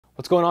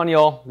What's going on,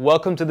 y'all?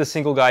 Welcome to the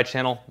Single Guy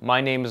channel. My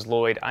name is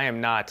Lloyd. I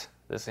am not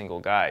the single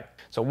guy.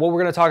 So what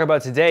we're going to talk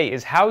about today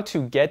is how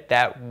to get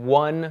that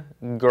one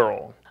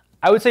girl.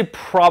 I would say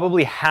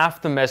probably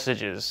half the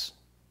messages,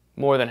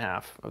 more than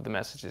half of the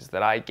messages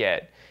that I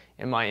get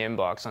in my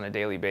inbox on a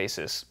daily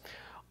basis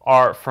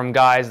are from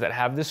guys that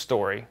have this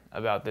story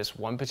about this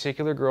one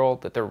particular girl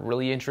that they're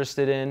really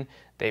interested in.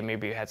 They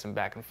maybe had some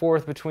back and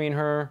forth between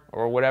her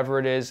or whatever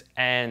it is,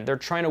 and they're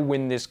trying to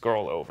win this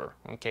girl over,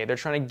 okay? They're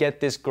trying to get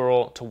this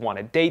girl to want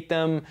to date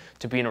them,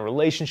 to be in a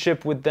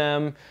relationship with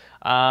them,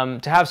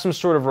 to have some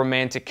sort of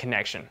romantic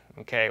connection,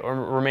 okay, or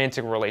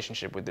romantic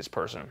relationship with this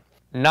person.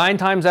 9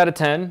 times out of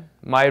 10,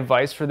 my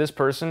advice for this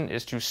person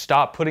is to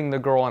stop putting the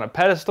girl on a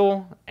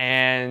pedestal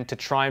and to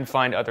try and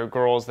find other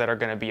girls that are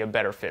going to be a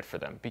better fit for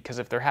them. Because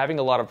if they're having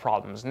a lot of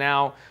problems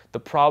now, the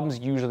problems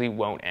usually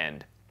won't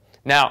end.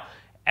 Now,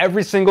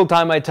 every single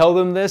time I tell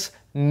them this,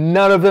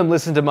 none of them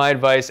listen to my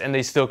advice and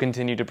they still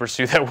continue to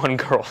pursue that one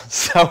girl.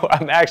 So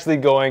I'm actually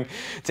going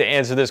to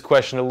answer this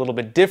question a little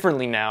bit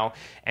differently now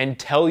and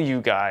tell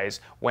you guys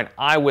when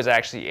I was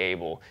actually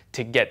able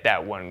to get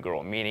that one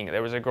girl. Meaning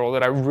there was a girl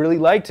that I really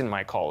liked in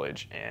my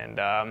college and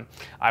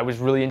I was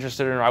really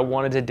interested in her. I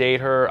wanted to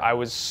date her. I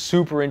was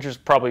super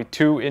interested, probably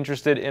too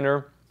interested in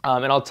her.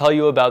 And I'll tell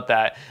you about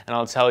that, and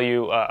I'll tell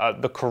you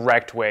the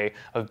correct way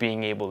of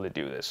being able to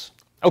do this.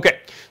 Okay,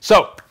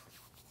 so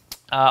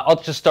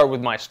I'll just start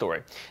with my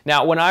story.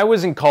 Now, when I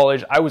was in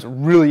college, I was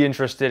really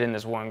interested in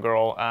this one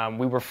girl.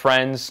 We were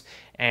friends,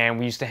 and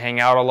we used to hang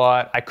out a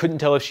lot. I couldn't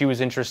tell if she was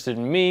interested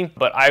in me,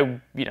 but I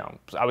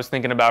was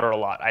thinking about her a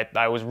lot.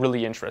 I was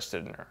really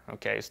interested in her,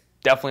 okay? It's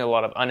definitely a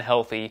lot of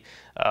unhealthy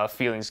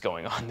feelings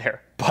going on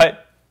there.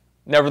 But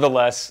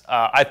nevertheless,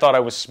 I thought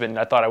I was smitten.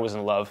 I thought I was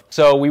in love.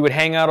 So we would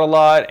hang out a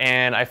lot,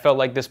 and I felt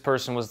like this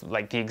person was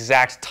like the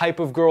exact type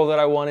of girl that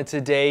I wanted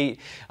to date.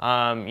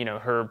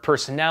 Her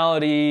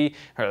personality,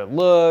 her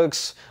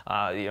looks,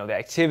 the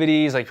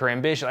activities, like her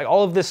ambition, like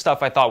all of this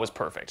stuff I thought was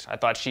perfect. I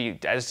thought she,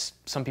 as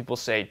some people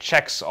say,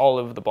 checks all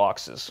of the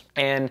boxes.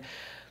 And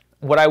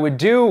what I would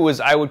do was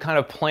I would kind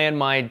of plan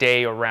my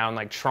day around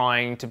like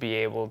trying to be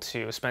able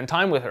to spend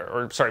time with her,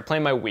 or sorry,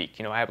 plan my week.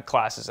 I had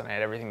classes and I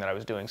had everything that I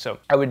was doing, so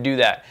I would do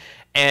that.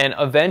 And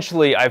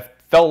eventually I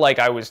felt like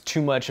I was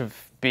too much of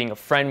being a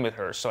friend with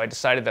her, so I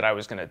decided that I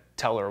was going to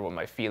tell her what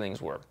my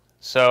feelings were.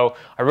 So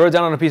I wrote it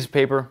down on a piece of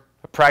paper,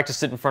 I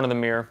practiced it in front of the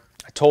mirror,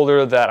 I told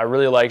her that I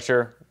really liked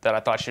her, that I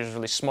thought she was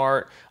really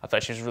smart, I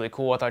thought she was really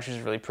cool, I thought she was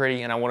really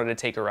pretty, and I wanted to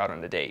take her out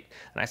on a date.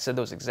 And I said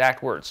those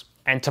exact words.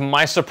 And to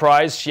my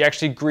surprise, she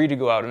actually agreed to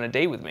go out on a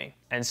date with me.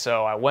 And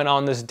so I went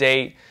on this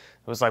date.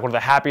 It was like one of the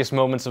happiest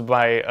moments of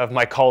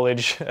my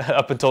college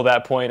up until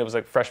that point. It was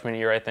like freshman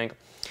year, I think.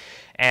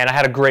 And I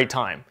had a great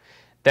time.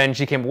 Then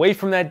she came away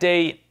from that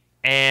date,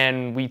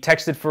 and we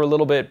texted for a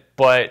little bit,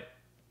 but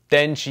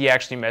then she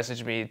actually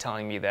messaged me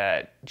telling me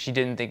that she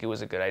didn't think it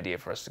was a good idea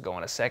for us to go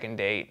on a second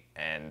date,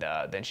 and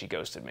then she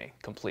ghosted me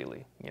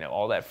completely.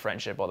 All that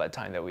friendship, all that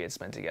time that we had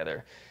spent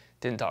together,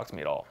 didn't talk to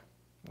me at all.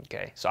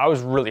 Okay, so I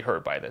was really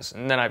hurt by this.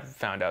 And then I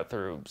found out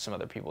through some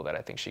other people that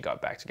I think she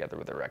got back together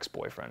with her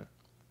ex-boyfriend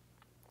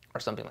or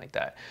something like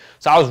that.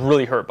 So I was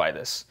really hurt by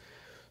this.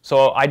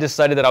 So I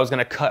decided that I was going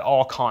to cut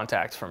all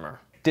contact from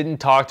her. Didn't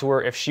talk to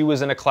her. If she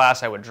was in a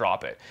class, I would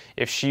drop it.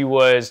 If she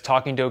was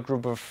talking to a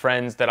group of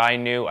friends that I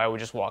knew, I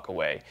would just walk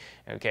away.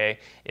 Okay,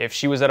 if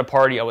she was at a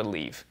party, I would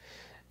leave.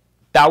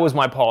 That was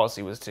my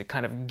policy, was to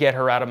kind of get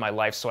her out of my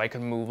life so I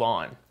could move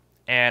on.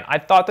 And I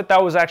thought that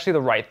that was actually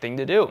the right thing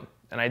to do.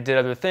 And I did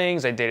other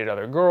things, I dated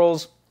other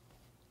girls,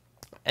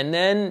 and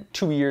then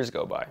 2 years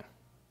go by.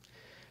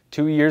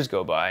 2 years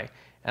go by,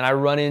 and I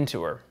run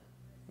into her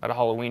at a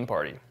Halloween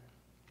party.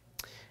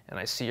 And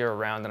I see her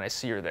around, and I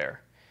see her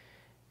there.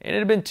 And it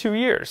had been 2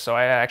 years, so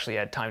I actually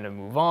had time to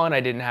move on.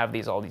 I didn't have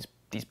all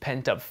these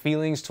pent-up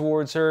feelings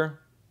towards her.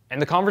 And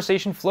the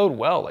conversation flowed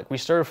well. Like, we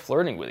started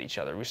flirting with each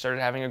other. We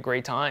started having a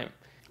great time.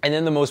 And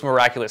then the most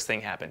miraculous thing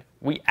happened.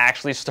 We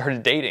actually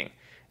started dating.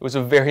 It was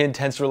a very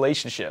intense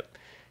relationship.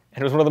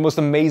 And it was one of the most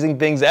amazing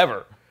things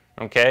ever,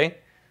 okay?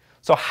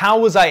 So how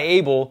was I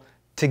able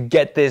to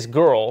get this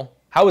girl?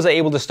 How was I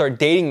able to start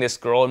dating this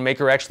girl and make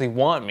her actually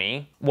want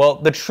me? Well,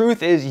 the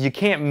truth is you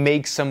can't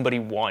make somebody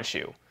want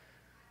you,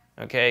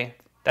 okay?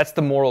 That's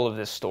the moral of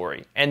this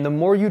story. And the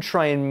more you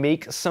try and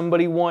make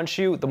somebody want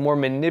you, the more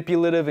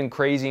manipulative and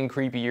crazy and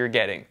creepy you're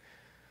getting.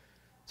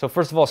 So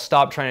first of all,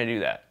 stop trying to do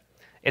that.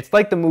 It's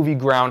like the movie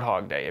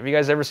Groundhog Day. Have you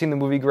guys ever seen the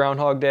movie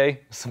Groundhog Day?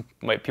 Some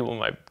people on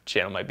my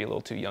channel might be a little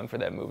too young for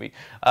that movie.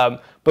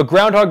 But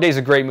Groundhog Day is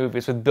a great movie.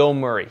 It's with Bill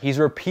Murray. He's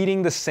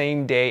repeating the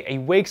same day. He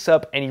wakes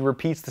up and he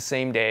repeats the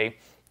same day,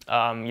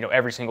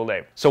 every single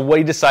day. So what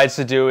he decides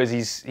to do is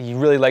he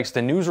really likes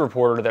the news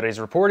reporter that he's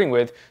reporting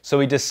with. So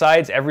he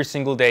decides every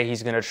single day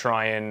he's going to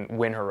try and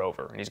win her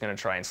over. And he's going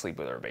to try and sleep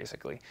with her,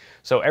 basically.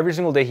 So every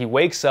single day he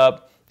wakes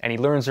up, and he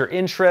learns her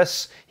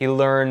interests, he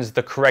learns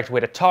the correct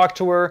way to talk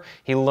to her,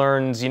 he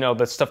learns,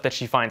 the stuff that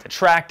she finds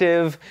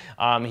attractive,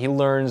 he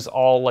learns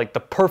all like the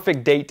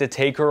perfect date to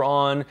take her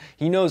on,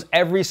 he knows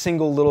every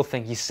single little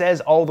thing, he says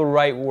all the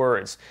right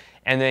words,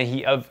 And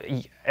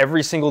then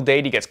every single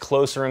date he gets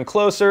closer and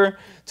closer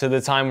to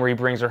the time where he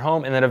brings her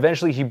home, and then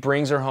eventually he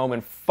brings her home,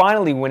 and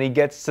finally when he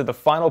gets to the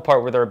final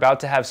part where they're about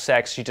to have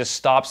sex, she just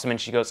stops him and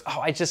she goes,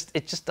 oh, it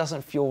just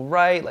doesn't feel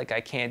right, like I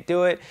can't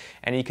do it,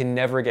 and he can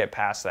never get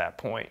past that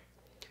point.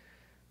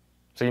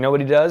 So you know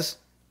what he does?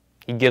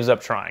 He gives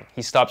up trying.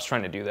 He stops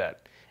trying to do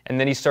that. And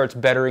then he starts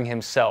bettering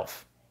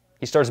himself.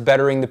 He starts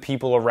bettering the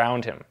people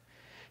around him.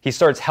 He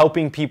starts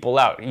helping people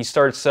out. He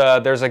starts,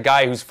 there's a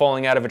guy who's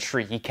falling out of a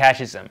tree. He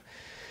catches him.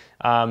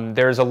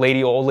 There's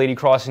a old lady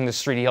crossing the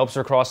street. He helps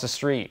her cross the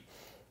street.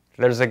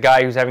 There's a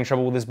guy who's having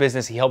trouble with his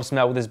business. He helps him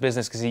out with his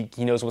business because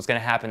he knows what's going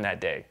to happen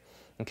that day.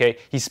 Okay?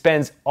 He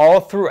spends all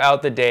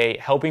throughout the day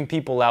helping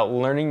people out,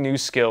 learning new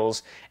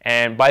skills,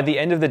 and by the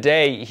end of the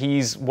day,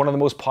 he's one of the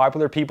most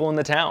popular people in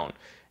the town.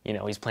 You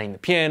know, he's playing the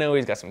piano,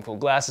 he's got some cool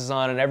glasses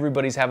on, and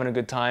everybody's having a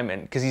good time,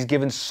 and because he's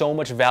given so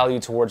much value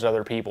towards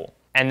other people.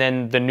 And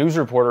then the news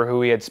reporter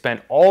who he had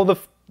spent all the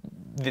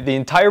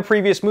entire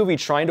previous movie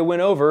trying to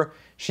win over,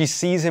 she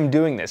sees him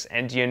doing this.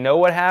 And do you know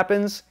what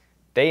happens?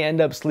 They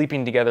end up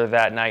sleeping together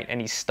that night,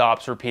 and he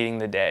stops repeating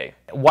the day.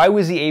 Why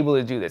was he able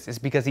to do this? It's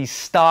because he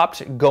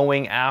stopped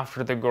going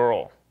after the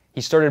girl.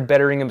 He started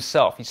bettering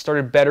himself. He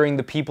started bettering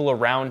the people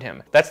around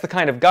him. That's the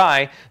kind of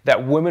guy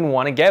that women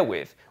want to get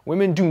with.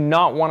 Women do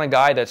not want a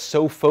guy that's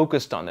so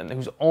focused on them,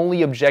 whose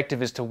only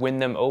objective is to win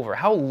them over.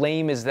 How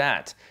lame is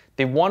that?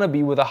 They want to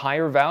be with a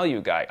higher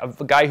value guy,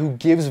 a guy who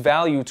gives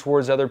value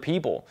towards other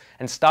people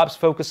and stops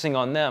focusing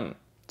on them.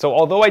 So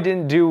although I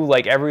didn't do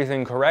like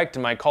everything correct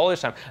in my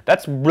college time,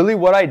 that's really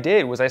what I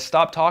did, was I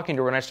stopped talking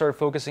to her and I started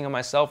focusing on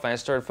myself, and I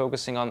started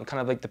focusing on kind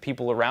of like the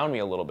people around me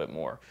a little bit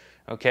more.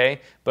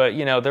 Okay? But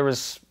you know,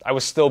 I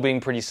was still being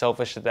pretty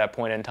selfish at that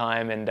point in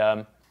time,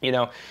 and you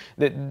know,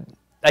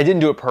 I didn't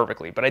do it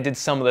perfectly, but I did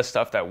some of the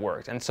stuff that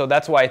worked. And so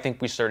that's why I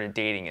think we started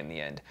dating in the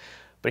end.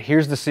 But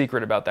here's the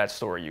secret about that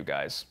story, you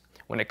guys.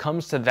 When it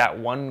comes to that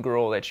one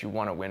girl that you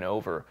want to win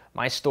over,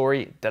 my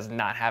story does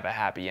not have a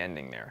happy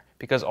ending there.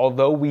 Because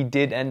although we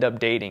did end up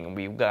dating and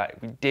we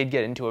did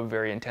get into a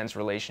very intense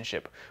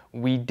relationship,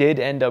 we did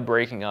end up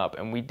breaking up,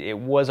 and it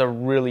was a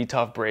really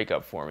tough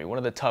breakup for me. One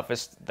of the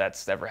toughest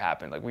that's ever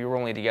happened. Like, we were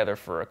only together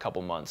for a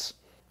couple months.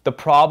 The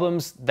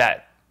problems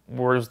that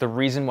was the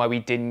reason why we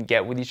didn't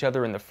get with each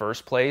other in the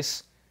first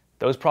place,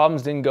 those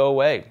problems didn't go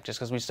away just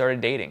because we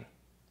started dating.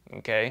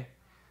 Okay?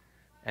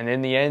 And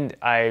in the end,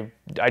 I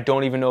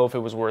don't even know if it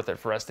was worth it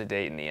for us to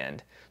date in the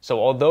end. So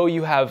although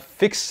you have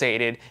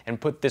fixated and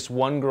put this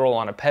one girl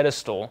on a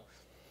pedestal,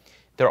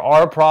 there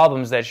are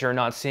problems that you're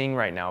not seeing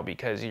right now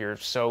because you're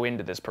so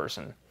into this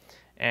person.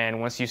 And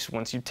once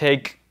you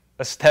take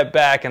a step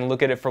back and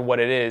look at it for what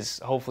it is,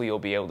 hopefully you'll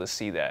be able to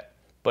see that.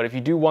 But if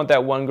you do want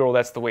that one girl,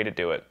 that's the way to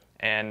do it.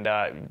 And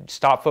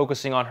stop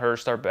focusing on her,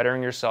 start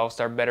bettering yourself,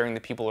 start bettering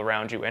the people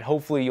around you, and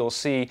hopefully you'll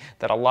see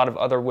that a lot of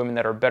other women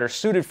that are better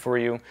suited for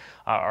you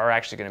are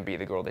actually going to be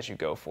the girl that you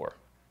go for.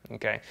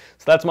 Okay,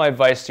 so that's my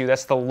advice to you.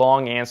 That's the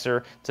long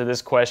answer to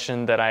this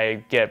question that I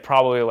get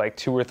probably like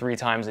 2 or 3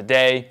 times a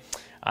day.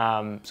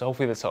 So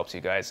hopefully this helps you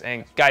guys.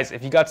 And guys,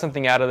 if you got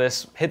something out of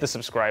this, hit the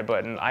subscribe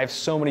button. I have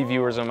so many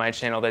viewers on my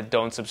channel that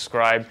don't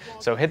subscribe,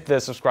 so hit the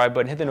subscribe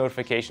button, hit the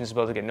notifications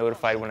bell to get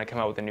notified when I come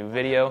out with a new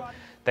video.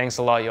 Thanks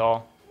a lot,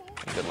 y'all.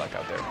 Good luck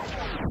out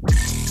there.